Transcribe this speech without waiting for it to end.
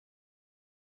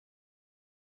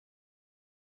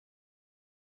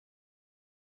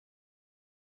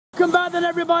Welcome back then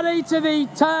everybody to the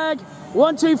tag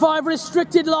 125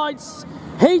 restricted lights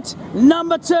heat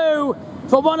number 2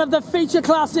 for one of the feature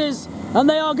classes, and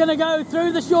they are going to go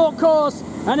through the short course,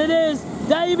 and it is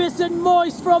Davis and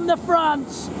Moyse from the front,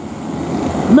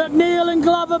 McNeil and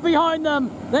Glover behind them.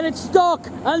 Then it's Stock,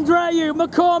 Andreu,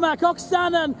 McCormack,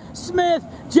 Oxanen, Smith,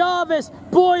 Jarvis,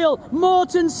 Boyle,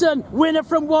 Mortensen, winner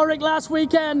from Warwick last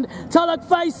weekend, Tulloch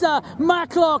Facer,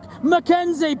 Matlock,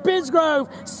 Mackenzie, Bisgrove,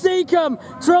 Seacombe,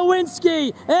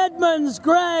 Trawinski, Edmonds,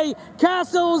 Gray,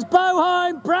 Castles,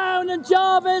 Boheim, Brown and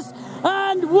Jarvis,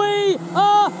 and we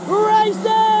are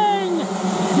racing!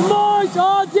 Moyse,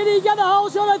 oh, did he get the whole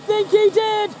shot? I think he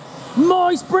did.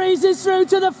 Moyse breezes through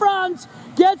to the front,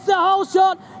 gets the whole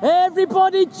shot.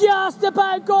 Everybody just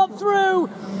about got through.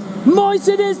 Moyse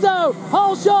it is though,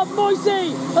 whole shot.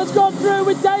 Moyse has gone through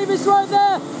with Davis right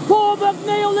there. Poor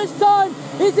McNeil this time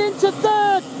is into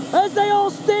third as they all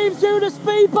steam through the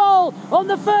speed bowl on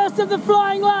the first of the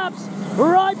flying laps.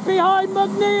 Right behind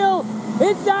McNeil,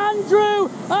 it's Andreu.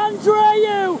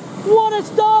 What a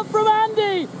start from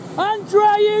Andy.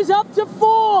 Andreu's up to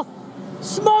fourth.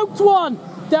 Smoked one.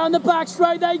 Down the back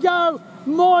straight they go.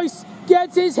 Moyse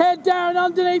gets his head down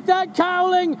underneath that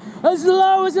cowling as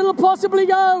low as it'll possibly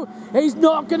go. He's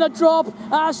not going to drop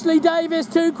Ashley Davis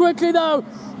too quickly though.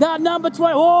 That number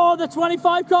 20, oh, the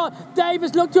 25 car.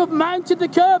 Davis looked to have mounted the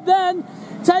curb then,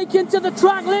 taken to the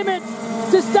track limit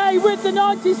to stay with the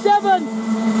 97.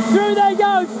 Through they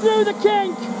go, through the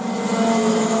kink.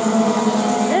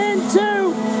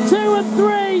 Into 2 and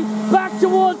 3, back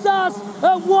towards us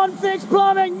at one fix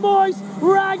plumbing. Moyse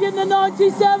ragging the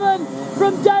 97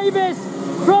 from Davis,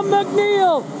 from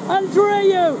McNeil,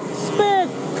 Andreu, Smith,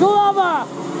 Glover,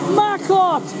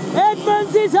 Macklot.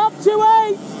 Edmonds is up to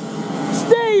 8.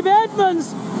 Steve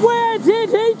Edmonds, where did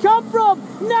he come from?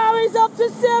 Now he's up to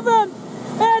 7.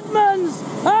 Edmonds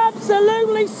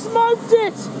absolutely smoked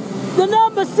it. The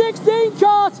number 16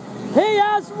 cart, he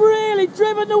has really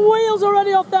driven the wheels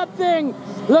already off that thing.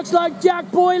 Looks like Jack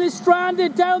Boyle is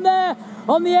stranded down there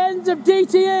on the end of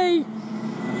DTE.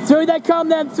 Through they come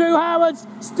then, through Howards.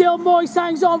 Still Moyse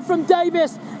hangs on from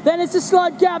Davis. Then it's a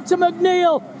slight gap to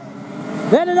McNeil.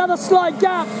 Then another slight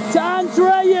gap to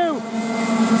Andreu.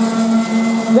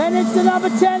 Then it's the number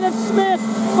 10 of Smith,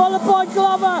 followed by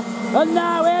Glover. And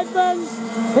now Edmonds,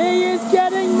 he is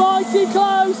getting mighty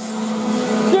close.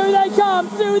 Through they come,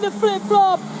 through the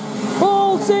flip-flop.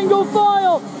 All single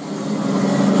file.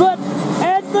 But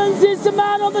Edmonds is the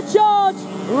man on the charge.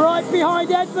 Right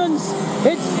behind Edmonds,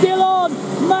 it's still on.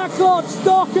 Macklot,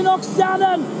 Stock and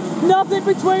Oxanen. Nothing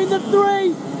between the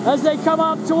three as they come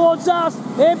up towards us.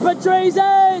 In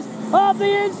Patrice's, up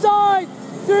the inside.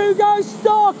 Through goes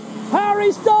Stock.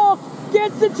 Harry Stock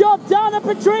gets the job done at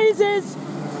Patrice's.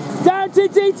 Down to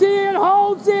DTE and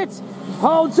holds it.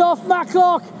 Holds off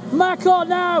Matlock. Matlock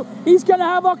now, he's going to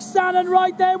have Oxanen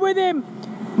right there with him.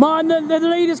 Mind the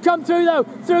leaders come through though,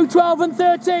 through 12 and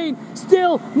 13.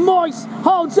 Still Moyse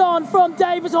holds on from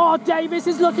Davis. Oh, Davis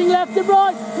is looking left and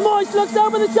right. Moyse looks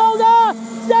over the shoulder.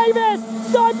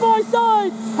 Davis, side by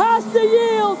side, has to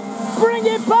yield. Bring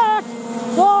it back.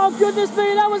 Oh, goodness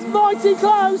me, that was mighty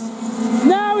close.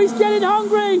 Now he's getting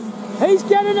hungry. He's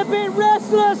getting a bit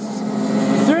restless.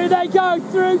 Through they go,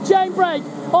 through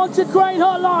chainbreak, onto Crane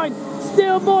Hotline.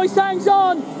 Still Moyse hangs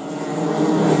on.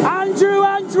 Andreu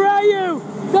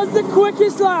does the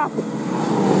quickest lap.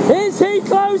 Is he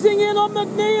closing in on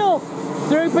McNeil?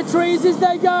 Through Patrice as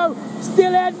they go.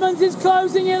 Still Edmonds is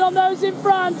closing in on those in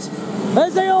front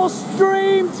as they all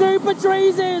stream through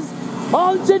Patrice's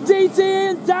onto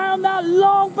DTE and down that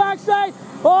long back straight.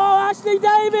 Oh, Ashley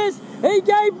Davis, he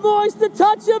gave Moyse the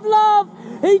touch of love.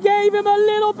 He gave him a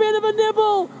little bit of a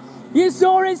nibble. You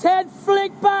saw his head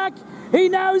flick back. He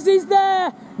knows he's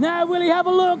there. Now will he have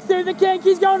a look through the kink?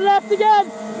 He's going left again.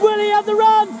 Will he have the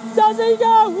run? Does he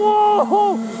go?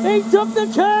 Whoa! He took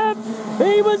the curb.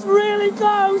 He was really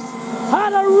close.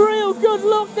 Had a real good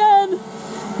look then.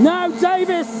 Now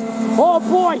Davis. Oh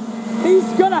boy. He's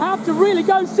going to have to really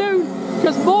go soon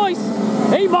because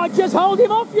Moyse, he might just hold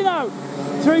him off, you know.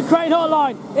 Through Crane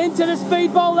Hotline. Into the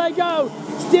speed bowl they go.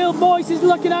 Still Moyse is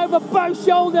looking over both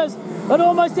shoulders at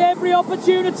almost every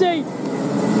opportunity.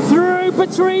 Through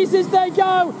Patrice as they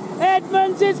go.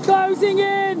 Edmonds is closing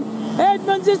in.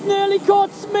 Edmonds has nearly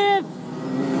caught Smith.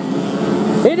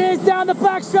 It is down the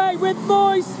back straight with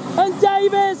Moyse and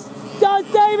Davis. Does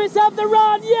Davis have the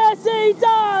run? Yes, he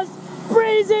does.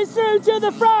 Breezes through to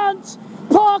the front.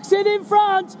 Parks it in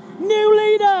front. New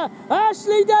leader,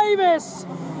 Ashley Davis.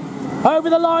 Over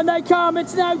the line they come.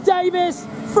 It's now Davis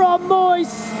from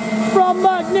Moyse, from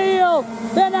McNeil.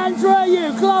 McNeil, then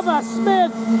Andreu, Glover,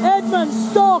 Smith, Edmonds,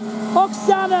 Stock,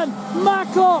 Oxanen,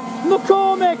 Matlock,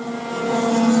 McCormick.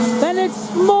 Then it's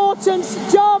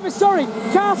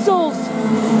Castles,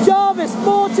 Jarvis,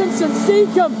 Mortensen,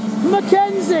 Seacombe,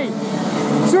 McKenzie,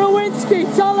 Trowinski,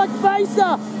 Tulloch,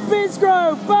 Facer,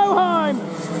 Bisgrove, Boheim,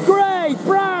 Gray,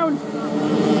 Brown.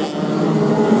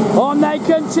 On they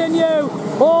continue.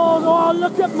 Oh,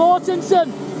 look at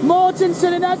Mortensen.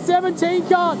 Mortensen in that 17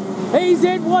 car. He's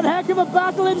in one heck of a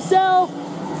battle himself.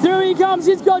 Through he comes.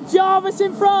 He's got Jarvis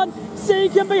in front.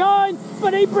 Seacombe behind,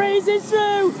 but he breezes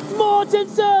through.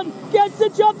 Mortensen gets the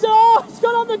job done. Oh, he's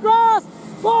got on the grass.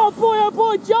 Oh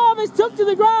boy, Jarvis took to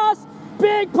the grass.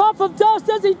 Big puff of dust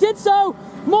as he did so.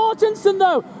 Mortensen,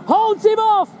 though, holds him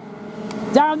off.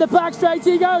 Down the back straight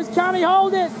he goes. Can he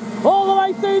hold it all the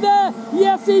way through there?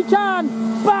 Yes, he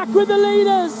can. Back with the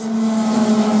leaders.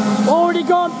 Already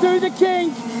gone through the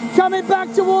kink. Coming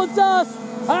back towards us.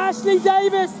 Ashley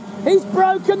Davis. He's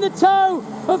broken the toe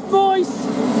of Boyce.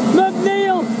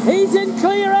 McNeil, he's in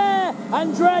clear air.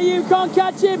 Andreu can't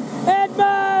catch him.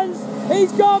 Edmonds,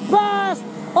 he's gone past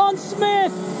on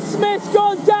Smith. Smith's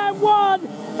gone down one.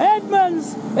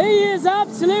 Edmonds, he is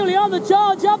absolutely on the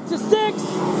charge, up to 6.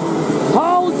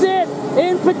 Holds it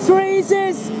in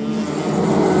Patrice's.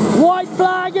 White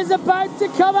flag is about to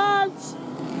come out.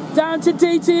 Down to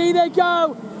DTE they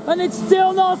go, and it's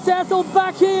still not settled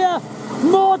back here.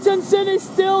 Mortensen is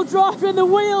still driving the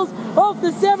wheels of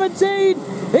the 17.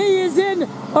 He is in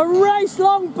a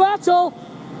race-long battle.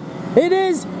 It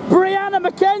is Brianna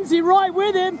McKenzie right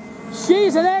with him.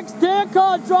 She's an ex-dirt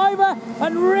car driver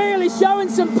and really showing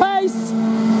some pace.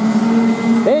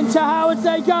 Into Howards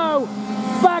they go.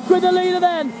 Back with the leader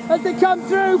then as they come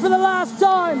through for the last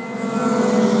time.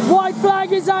 White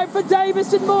flag is out for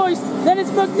Davis and Boyce. Then it's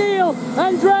McNeil,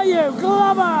 Andreu,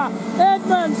 Glover,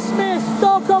 Edmonds, Smith,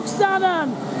 Stock,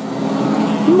 Oxanen,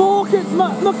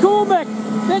 McCormick,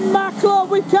 then Matlock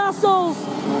with Castles.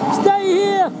 Stay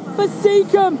here for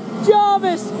Seacombe,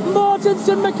 Jarvis,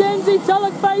 Mortensen, McKenzie,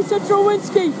 Tulloch, Facer,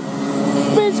 Trowinski,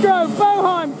 Bisgrove,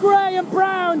 Boheim, Gray and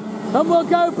Brown. And we'll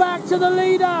go back to the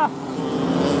leader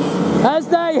as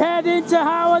they head into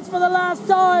Howards for the last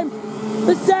time.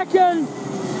 The second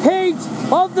heat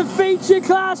of the feature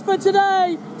class for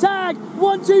today. Tag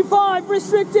 125,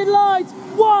 restricted lights,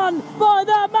 won by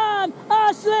that man,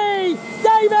 Ashley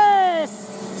Davis.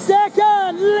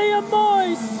 Second, Liam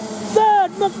Boyce.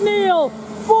 Third, McNeil.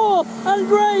 Fourth,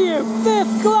 Andreu.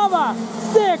 Fifth, Glover.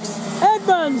 Sixth,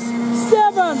 Edmonds.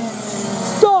 Seventh,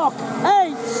 Stock.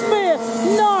 8th, Smith.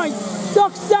 9th,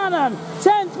 Oxanen.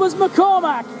 10th was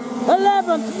McCormack.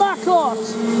 11th, Matlock.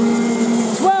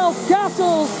 12th,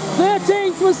 Castles.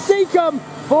 13th was Seacombe.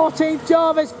 14th,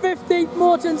 Jarvis. 15th,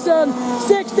 Mortensen.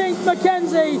 16th,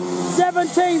 McKenzie.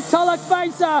 17th, Tulloch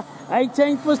Facer.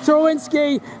 18th was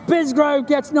Trowinski. Bisgrove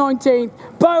gets 19th.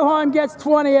 Boheim gets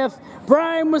 20th.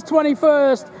 Brown was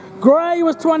 21st. Gray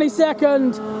was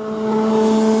 22nd.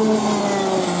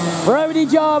 Brody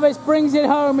Jarvis brings it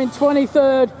home in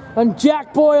 23rd. And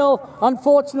Jack Boyle,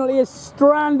 unfortunately, is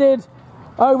stranded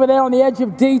over there on the edge of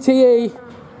DTE.